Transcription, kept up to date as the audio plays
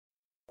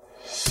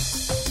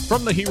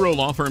From the Hero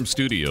Law Firm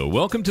studio,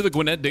 welcome to the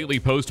Gwinnett Daily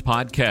Post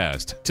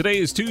podcast. Today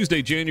is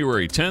Tuesday,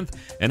 January 10th,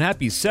 and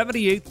happy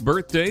 78th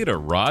birthday to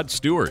Rod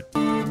Stewart.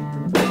 Wake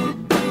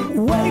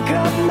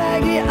up,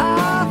 Maggie,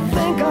 I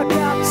think I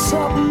got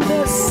something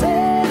to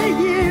say to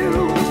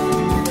you.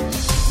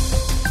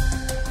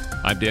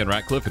 I'm Dan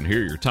Ratcliffe, and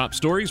here are your top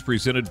stories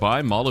presented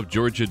by Mall of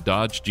Georgia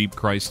Dodge Jeep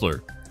Chrysler.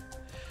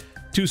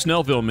 Two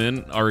Snellville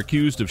men are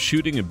accused of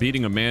shooting and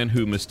beating a man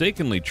who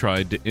mistakenly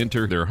tried to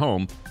enter their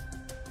home.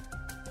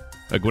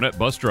 A Gwinnett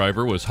bus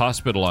driver was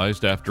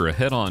hospitalized after a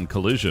head-on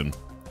collision.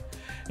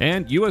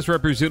 And U.S.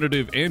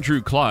 Representative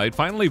Andrew Clyde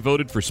finally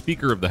voted for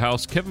Speaker of the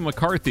House Kevin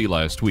McCarthy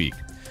last week.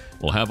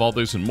 We'll have all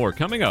this and more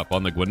coming up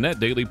on the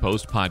Gwinnett Daily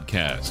Post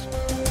podcast.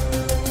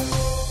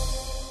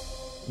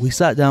 We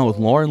sat down with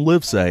Lauren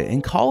Livesay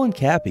and Colin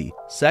Cappy,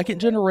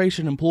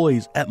 second-generation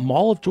employees at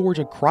Mall of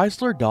Georgia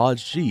Chrysler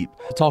Dodge Jeep,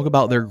 to talk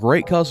about their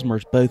great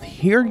customers both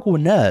here in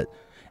Gwinnett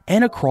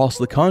and across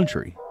the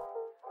country.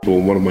 Well,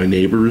 one of my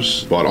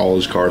neighbors bought all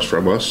his cars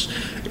from us,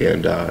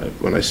 and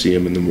when I see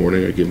him in the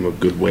morning, I give him a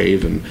good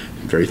wave, and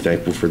I'm very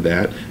thankful for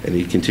that. And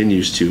he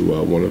continues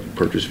to want to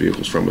purchase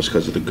vehicles from us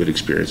because of the good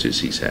experiences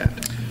he's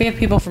had. We have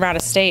people from out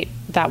of state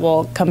that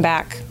will come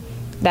back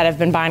that have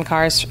been buying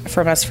cars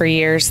from us for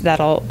years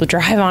that'll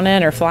drive on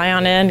in or fly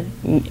on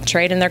in,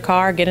 trade in their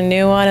car, get a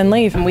new one, and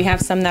leave. And we have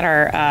some that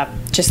are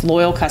just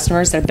loyal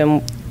customers that have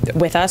been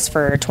with us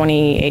for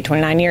 28,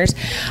 29 years.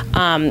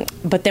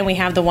 But then we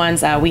have the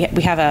ones, we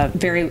have a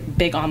very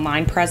big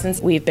online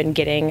presence. We've been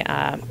getting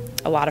a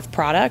lot of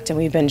product, and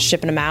we've been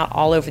shipping them out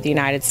all over the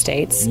United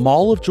States.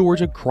 Mall of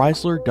Georgia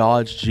Chrysler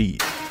Dodge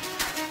Jeep.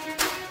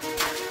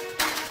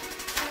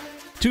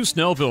 Two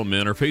Snellville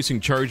men are facing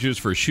charges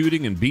for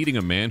shooting and beating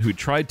a man who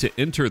tried to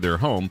enter their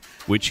home,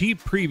 which he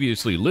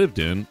previously lived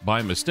in,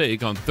 by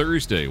mistake on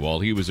Thursday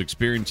while he was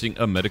experiencing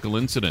a medical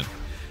incident.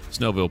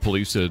 Snellville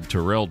police said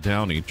Terrell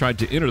Downey tried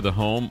to enter the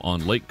home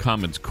on Lake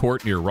Commons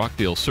Court near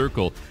Rockdale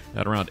Circle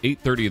at around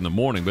 8:30 in the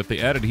morning, but they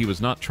added he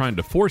was not trying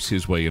to force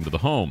his way into the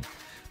home.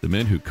 The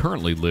men who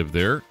currently live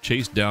there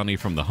chased Downey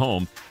from the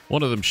home.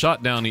 One of them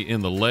shot Downey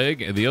in the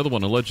leg, and the other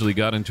one allegedly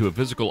got into a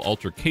physical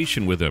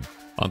altercation with him.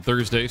 On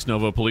Thursday,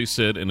 Snellville police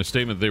said in a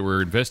statement they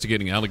were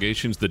investigating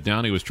allegations that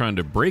Downey was trying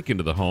to break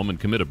into the home and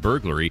commit a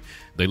burglary.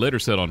 They later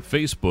said on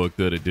Facebook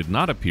that it did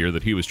not appear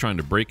that he was trying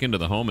to break into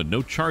the home, and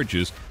no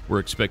charges were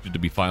expected to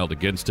be filed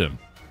against him.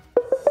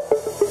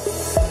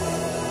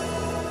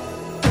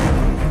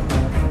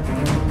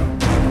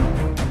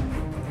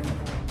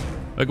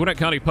 A Gwinnett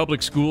County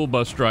Public School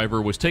bus driver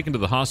was taken to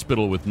the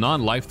hospital with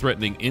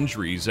non-life-threatening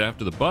injuries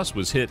after the bus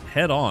was hit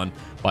head-on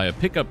by a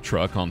pickup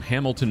truck on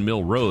Hamilton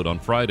Mill Road on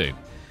Friday.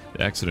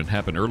 The accident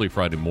happened early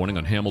Friday morning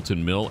on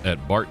Hamilton Mill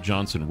at Bart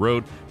Johnson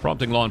Road,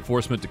 prompting law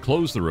enforcement to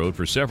close the road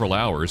for several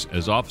hours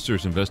as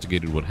officers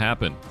investigated what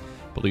happened.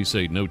 Police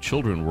say no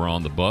children were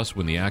on the bus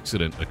when the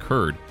accident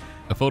occurred.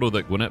 A photo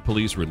that Gwinnett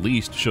police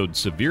released showed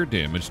severe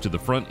damage to the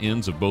front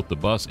ends of both the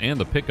bus and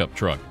the pickup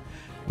truck.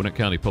 Gwinnett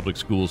County Public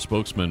Schools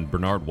spokesman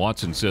Bernard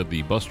Watson said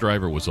the bus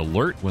driver was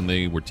alert when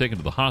they were taken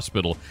to the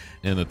hospital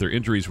and that their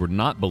injuries were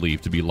not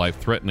believed to be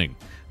life-threatening.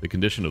 The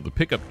condition of the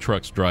pickup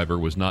truck's driver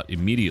was not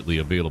immediately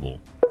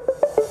available.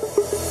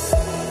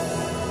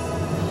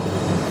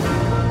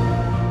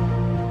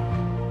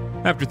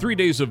 After 3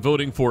 days of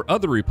voting for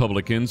other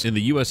Republicans in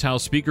the U.S.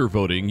 House Speaker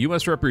voting,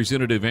 U.S.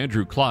 Representative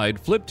Andrew Clyde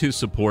flipped his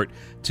support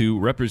to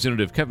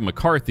Representative Kevin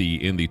McCarthy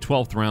in the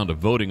 12th round of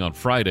voting on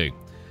Friday.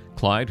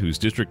 Clyde, whose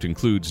district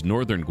includes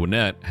northern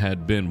Gwinnett,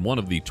 had been one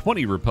of the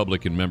 20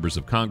 Republican members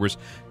of Congress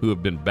who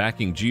have been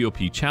backing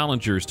GOP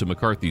challengers to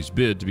McCarthy's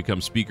bid to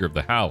become Speaker of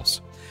the House.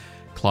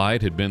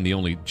 Clyde had been the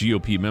only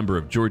GOP member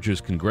of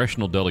Georgia's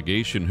congressional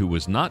delegation who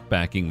was not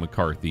backing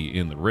McCarthy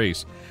in the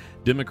race.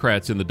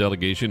 Democrats in the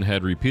delegation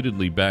had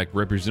repeatedly backed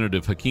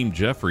Representative Hakeem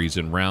Jeffries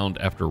in round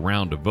after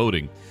round of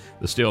voting.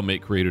 The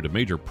stalemate created a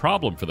major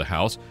problem for the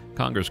House.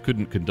 Congress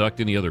couldn't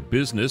conduct any other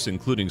business,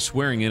 including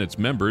swearing in its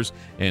members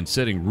and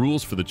setting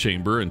rules for the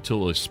chamber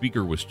until a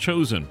speaker was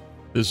chosen.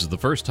 This is the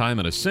first time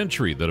in a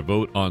century that a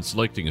vote on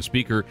selecting a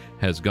speaker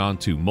has gone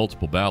to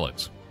multiple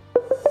ballots.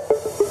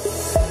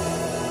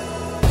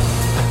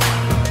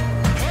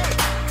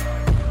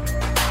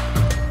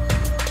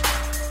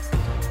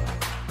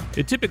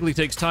 It typically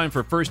takes time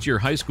for first-year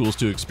high schools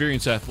to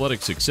experience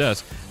athletic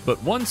success,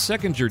 but one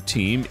second-year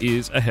team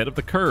is ahead of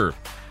the curve.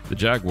 The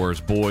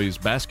Jaguars boys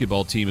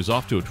basketball team is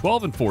off to a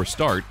 12-4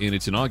 start in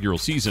its inaugural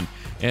season,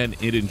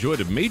 and it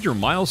enjoyed a major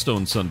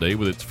milestone Sunday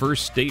with its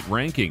first state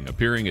ranking,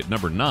 appearing at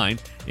number 9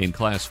 in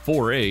Class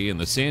 4A in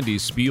the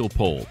Sandys Spiel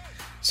poll.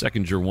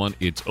 Second-year won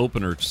its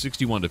opener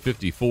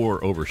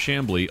 61-54 over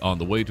Chamblee on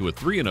the way to a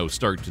 3-0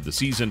 start to the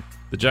season.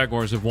 The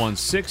Jaguars have won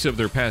 6 of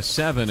their past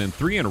 7 and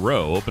 3 in a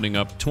row, opening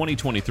up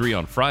 2023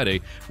 on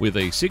Friday with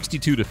a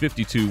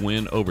 62-52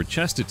 win over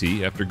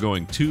Chestatee after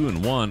going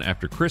 2-1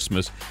 after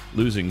Christmas,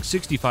 losing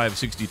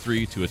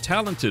 65-63 to a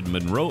talented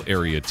Monroe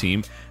area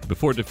team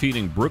before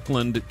defeating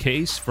Brookland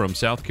Case from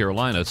South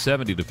Carolina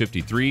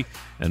 70-53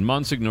 and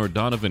Monsignor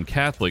Donovan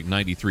Catholic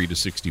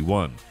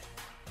 93-61.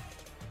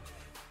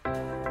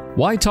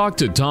 Why talk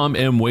to Tom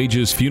M.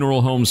 Wages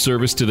Funeral Home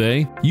Service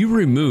today? You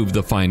remove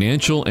the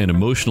financial and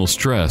emotional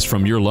stress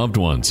from your loved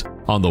ones.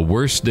 On the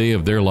worst day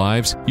of their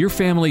lives, your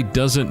family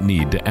doesn't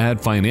need to add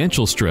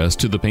financial stress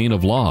to the pain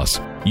of loss.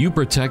 You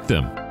protect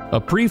them. A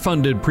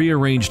pre-funded,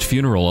 pre-arranged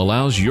funeral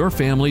allows your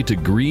family to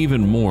grieve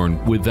and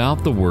mourn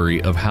without the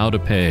worry of how to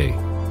pay.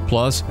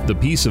 Plus, the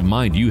peace of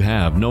mind you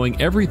have knowing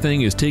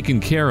everything is taken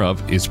care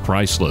of is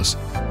priceless.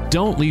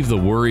 Don't leave the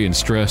worry and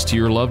stress to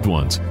your loved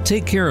ones.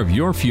 Take care of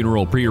your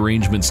funeral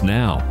prearrangements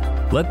now.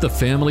 Let the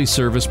family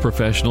service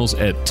professionals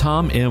at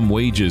Tom M.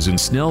 Wages in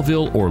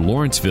Snellville or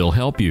Lawrenceville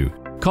help you.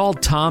 Call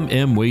Tom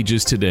M.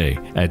 Wages today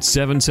at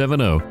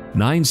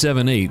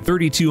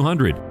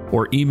 770-978-3200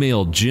 or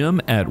email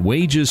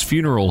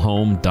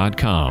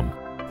jim@wagesfuneralhome.com.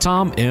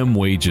 Tom M.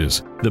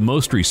 Wages, the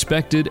most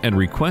respected and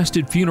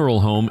requested funeral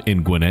home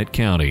in Gwinnett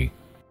County.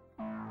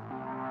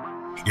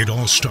 It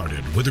all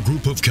started with a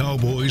group of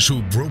cowboys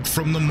who broke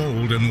from the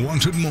mold and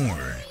wanted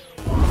more.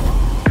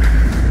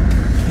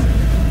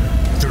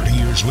 30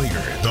 years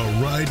later, the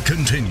ride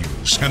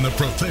continues, and the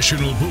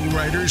professional bull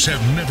riders have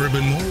never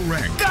been more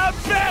ranked. The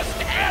best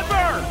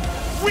ever!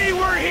 We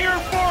were here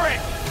for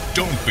it!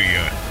 Don't be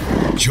a...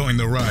 Join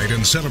the ride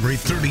and celebrate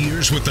 30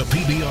 years with the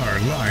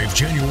PBR live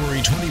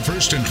January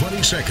 21st and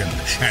 22nd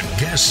at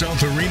Gas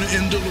South Arena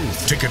in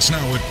Duluth. Tickets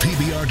now at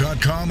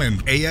PBR.com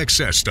and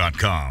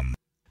AXS.com.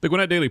 The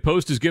Gwinnett Daily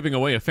Post is giving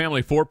away a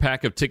family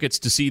 4-pack of tickets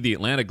to see the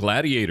Atlanta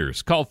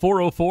Gladiators. Call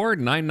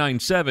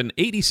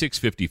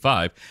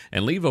 404-997-8655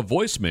 and leave a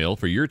voicemail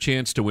for your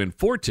chance to win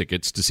 4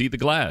 tickets to see the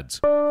Glads.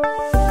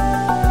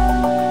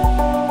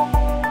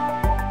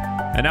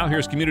 And now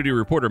here's community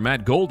reporter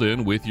Matt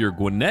Golden with your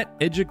Gwinnett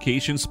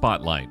Education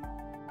Spotlight.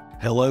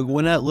 Hello,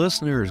 Gwinnett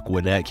listeners.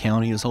 Gwinnett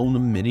County is home to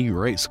many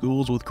great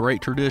schools with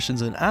great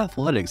traditions in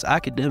athletics,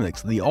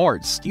 academics, the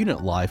arts,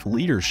 student life,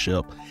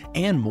 leadership,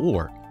 and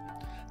more.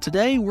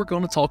 Today, we're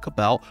going to talk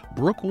about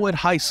Brookwood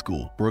High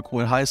School.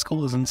 Brookwood High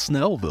School is in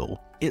Snellville.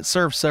 It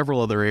serves several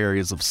other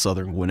areas of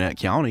southern Gwinnett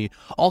County,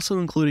 also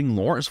including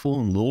Lawrenceville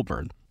and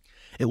Lilburn.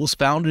 It was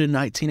founded in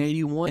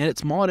 1981, and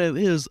its motto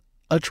is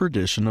a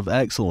tradition of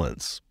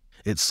excellence.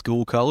 Its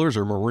school colors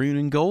are maroon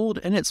and gold,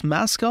 and its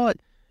mascot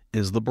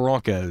is the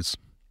Broncos.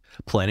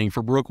 Planning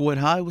for Brookwood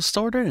High was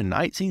started in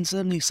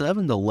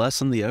 1977 to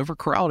lessen the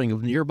overcrowding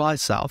of nearby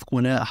South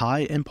Gwinnett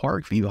High and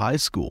Parkview High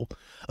School.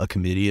 A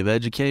committee of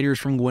educators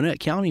from Gwinnett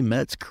County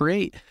met to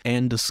create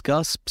and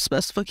discuss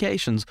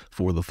specifications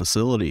for the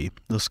facility.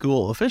 The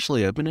school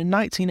officially opened in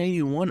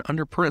 1981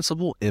 under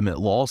Principal Emmett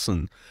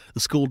Lawson.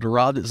 The school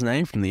derived its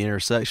name from the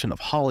intersection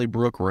of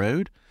Hollybrook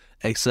Road.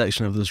 A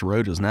section of this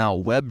road is now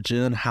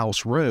Webgen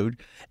House Road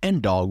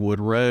and Dogwood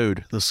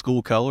Road. The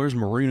school colors,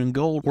 maroon and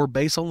gold, were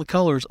based on the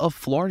colors of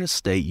Florida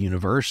State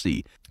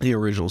University. The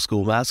original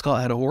school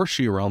mascot had a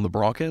horseshoe around the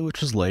Bronco,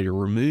 which was later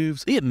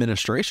removed. The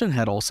administration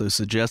had also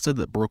suggested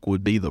that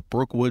Brookwood be the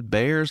Brookwood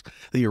Bears.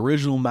 The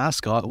original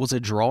mascot was a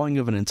drawing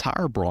of an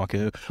entire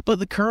Bronco, but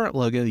the current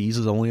logo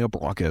uses only a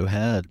Bronco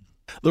head.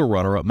 The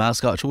runner-up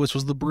mascot choice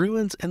was the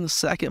Bruins, and the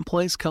second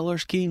place color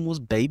scheme was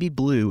baby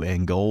blue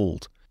and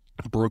gold.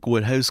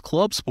 Brookwood hosts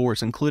club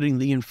sports including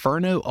the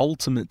Inferno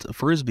Ultimate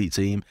Frisbee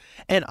team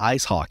and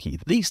ice hockey.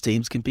 These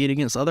teams compete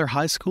against other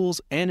high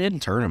schools and in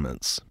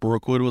tournaments.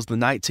 Brookwood was the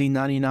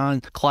 1999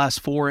 Class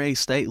 4A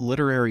state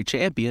literary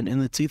champion and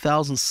the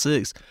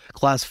 2006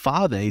 Class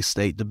 5A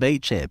state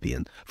debate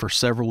champion. For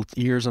several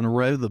years in a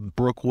row, the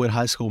Brookwood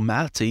High School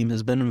math team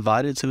has been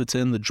invited to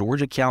attend the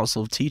Georgia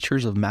Council of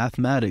Teachers of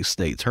Mathematics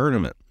state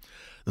tournament.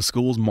 The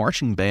school's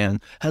marching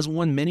band has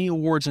won many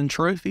awards and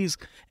trophies,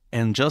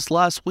 and just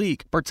last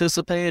week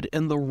participated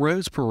in the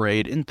Rose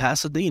Parade in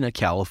Pasadena,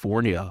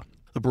 California.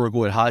 The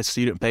Brookwood High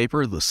student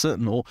paper, The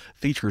Sentinel,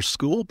 features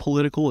school,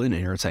 political, and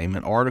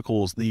entertainment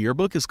articles. The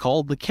yearbook is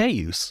called The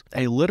Cayuse.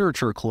 A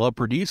literature club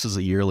produces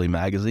a yearly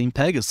magazine,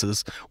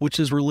 Pegasus, which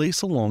is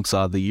released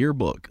alongside the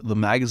yearbook. The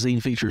magazine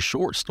features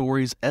short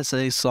stories,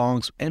 essays,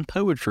 songs, and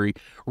poetry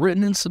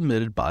written and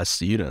submitted by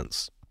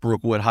students.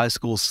 Brookwood High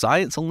School's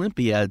Science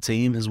Olympiad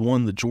team has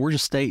won the Georgia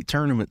State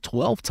Tournament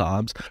 12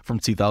 times from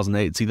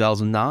 2008 to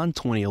 2009,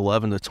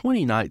 2011 to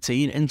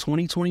 2019, and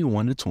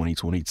 2021 to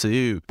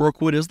 2022.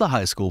 Brookwood is the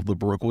high school of the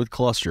Brookwood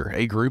Cluster,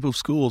 a group of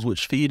schools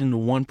which feed into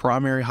one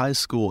primary high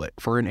school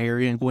for an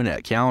area in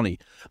Gwinnett County.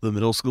 The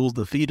middle schools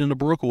that feed into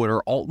Brookwood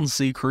are Alton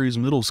C. Cruz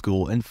Middle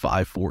School and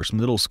Five Forks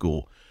Middle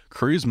School.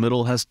 Cruz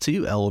Middle has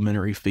 2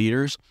 elementary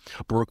feeders,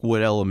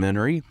 Brookwood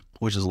Elementary,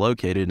 which is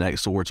located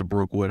next door to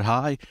Brookwood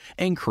High,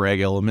 and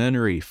Craig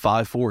Elementary.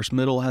 Five Forks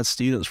Middle has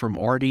students from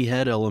R.D.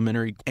 Head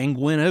Elementary and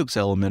Gwen Oaks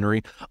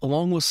Elementary,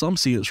 along with some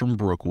students from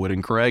Brookwood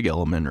and Craig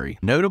Elementary.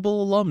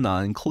 Notable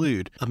alumni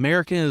include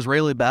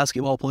American-Israeli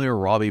basketball player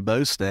Robbie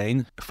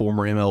Bostain,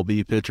 former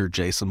MLB pitcher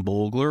Jason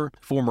Bulgler,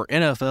 former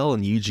NFL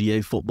and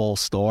UGA football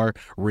star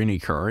Rennie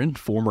Curran,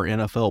 former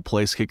NFL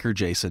place kicker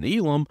Jason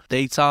Elam,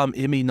 daytime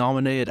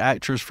Emmy-nominated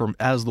actress from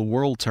As the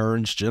World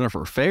Turns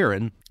Jennifer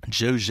Farron,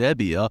 Joe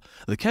Gebbia,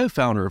 the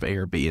co-founder of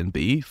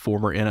Airbnb,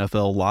 former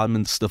NFL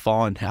lineman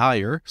Stefan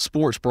Heyer,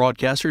 sports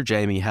broadcaster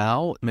Jamie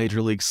Howe,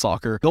 Major League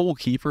Soccer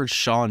goalkeeper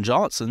Sean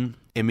Johnson,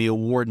 Emmy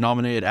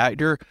Award-nominated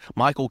actor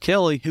Michael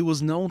Kelly, who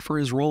was known for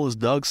his role as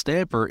Doug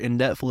Stamper in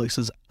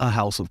Netflix's A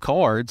House of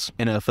Cards,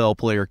 NFL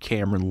player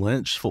Cameron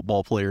Lynch,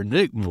 football player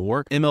Nick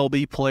Moore,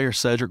 MLB player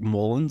Cedric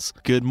Mullins,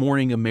 Good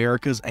Morning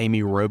America's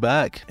Amy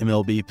Roback,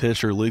 MLB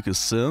pitcher Lucas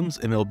Sims,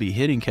 MLB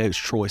hitting coach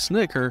Troy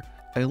Snicker,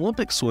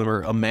 Olympic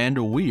swimmer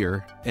Amanda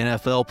Weir,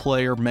 NFL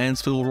player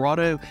Mansfield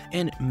Rotto,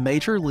 and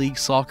Major League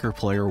Soccer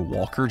player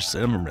Walker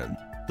Zimmerman.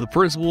 The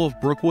principal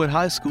of Brookwood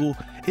High School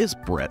is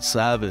Brett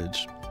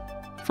Savage.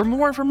 For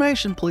more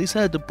information, please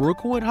head to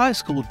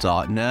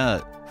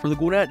brookwoodhighschool.net. For the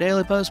Gwinnett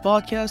Daily Post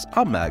podcast,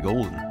 I'm Matt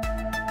Golden.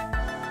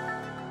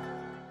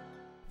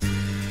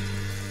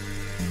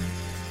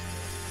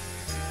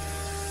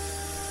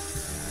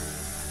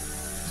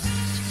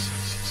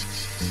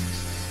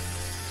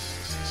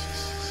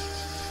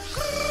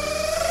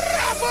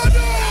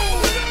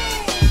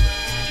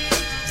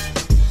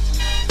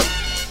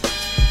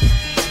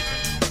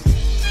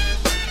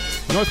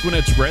 North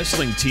Gwinnett's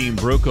wrestling team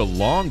broke a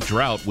long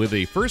drought with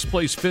a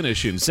first-place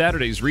finish in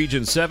Saturday's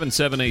Region 7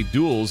 7A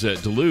duels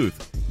at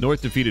Duluth.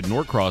 North defeated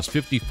Norcross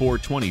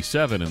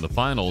 54-27 in the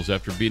finals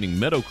after beating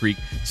Meadow Creek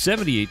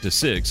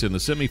 78-6 in the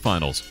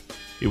semifinals.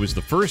 It was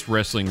the first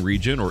wrestling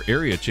region or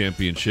area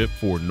championship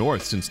for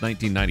North since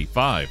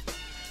 1995.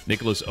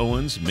 Nicholas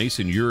Owens,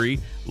 Mason Uri,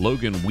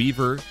 Logan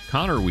Weaver,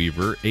 Connor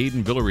Weaver,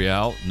 Aiden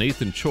Villarreal,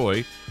 Nathan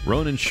Choi,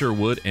 Ronan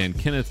Sherwood, and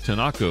Kenneth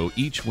Tanako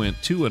each went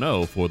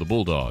 2-0 for the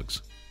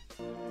Bulldogs.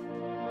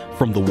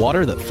 From the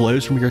water that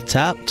flows from your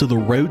tap to the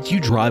roads you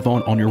drive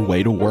on your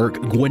way to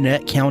work,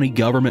 Gwinnett County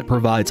government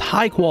provides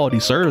high-quality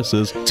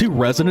services to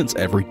residents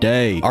every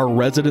day. Our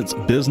residents,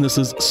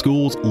 businesses,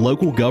 schools,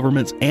 local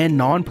governments, and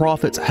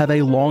nonprofits have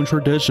a long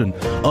tradition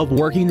of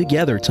working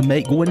together to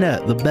make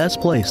Gwinnett the best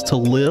place to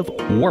live,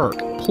 work,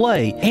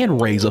 play,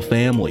 and raise a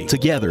family.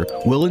 Together,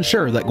 we'll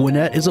ensure that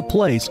Gwinnett is a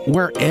place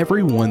where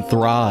everyone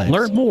thrives.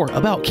 Learn more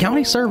about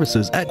county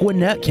services at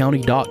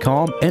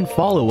GwinnettCounty.com and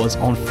follow us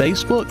on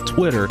Facebook,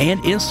 Twitter,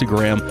 and Instagram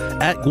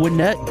at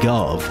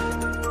GwinnettGov.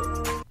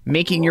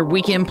 Making your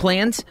weekend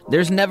plans?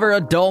 There's never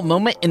a dull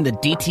moment in the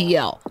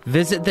DTL.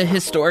 Visit the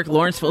historic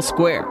Lawrenceville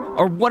Square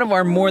or one of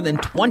our more than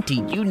 20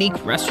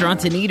 unique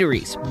restaurants and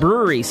eateries,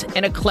 breweries,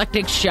 and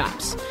eclectic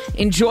shops.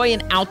 Enjoy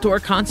an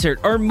outdoor concert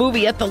or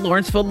movie at the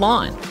Lawrenceville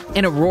Lawn,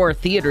 an Aurora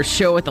Theater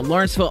show at the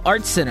Lawrenceville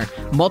Arts Center,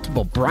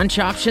 multiple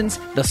brunch options,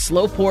 the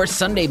Slow Pour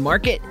Sunday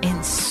Market,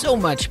 and so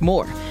much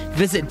more.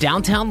 Visit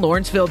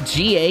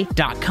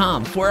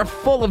downtownlawrencevilleGA.com for a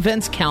full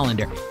events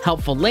calendar,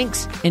 helpful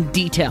links, and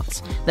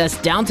details. That's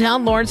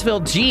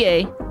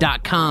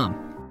downtownlawrencevilleGA.com.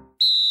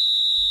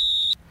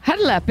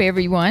 Huddle up,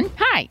 everyone.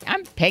 Hi,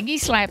 I'm Peggy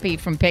Slappy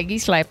from Peggy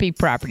Slappy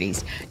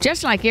Properties.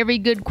 Just like every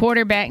good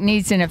quarterback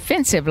needs an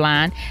offensive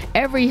line,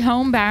 every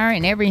home buyer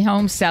and every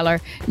home seller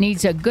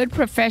needs a good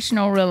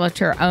professional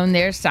realtor on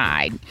their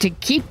side to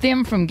keep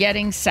them from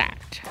getting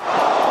sacked.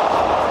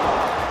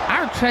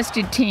 Our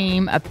trusted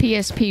team of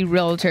PSP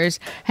Realtors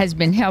has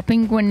been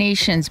helping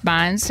Gwinnetians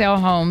buy and sell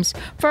homes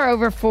for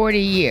over 40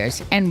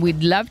 years, and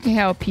we'd love to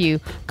help you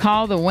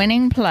call the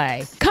winning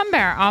play. Come by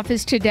our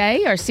office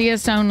today or see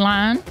us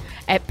online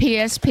at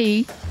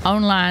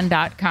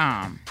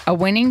psponline.com. A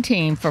winning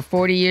team for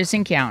 40 years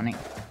and counting.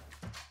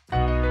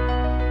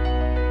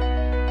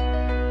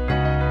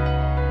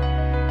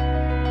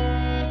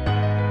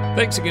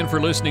 Thanks again for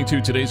listening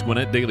to today's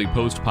Gwinnett Daily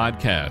Post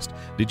podcast.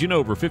 Did you know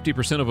over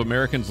 50% of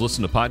Americans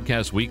listen to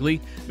podcasts weekly?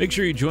 Make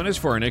sure you join us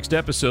for our next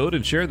episode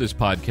and share this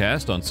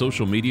podcast on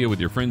social media with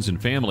your friends and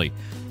family.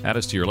 Add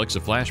us to your Alexa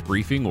Flash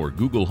Briefing or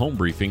Google Home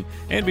Briefing,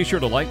 and be sure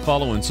to like,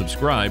 follow, and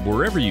subscribe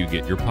wherever you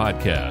get your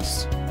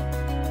podcasts.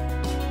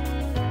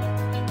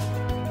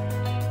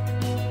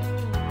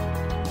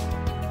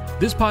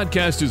 This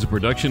podcast is a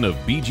production of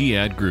BG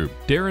Ad Group.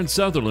 Darren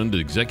Sutherland,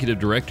 Executive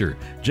Director.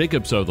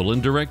 Jacob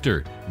Sutherland,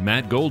 Director.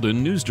 Matt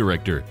Golden, News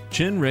Director.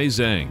 Chen Ray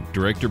Zhang,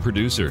 Director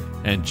Producer.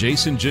 And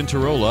Jason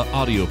Gentarola,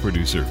 Audio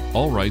Producer.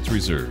 All rights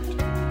reserved.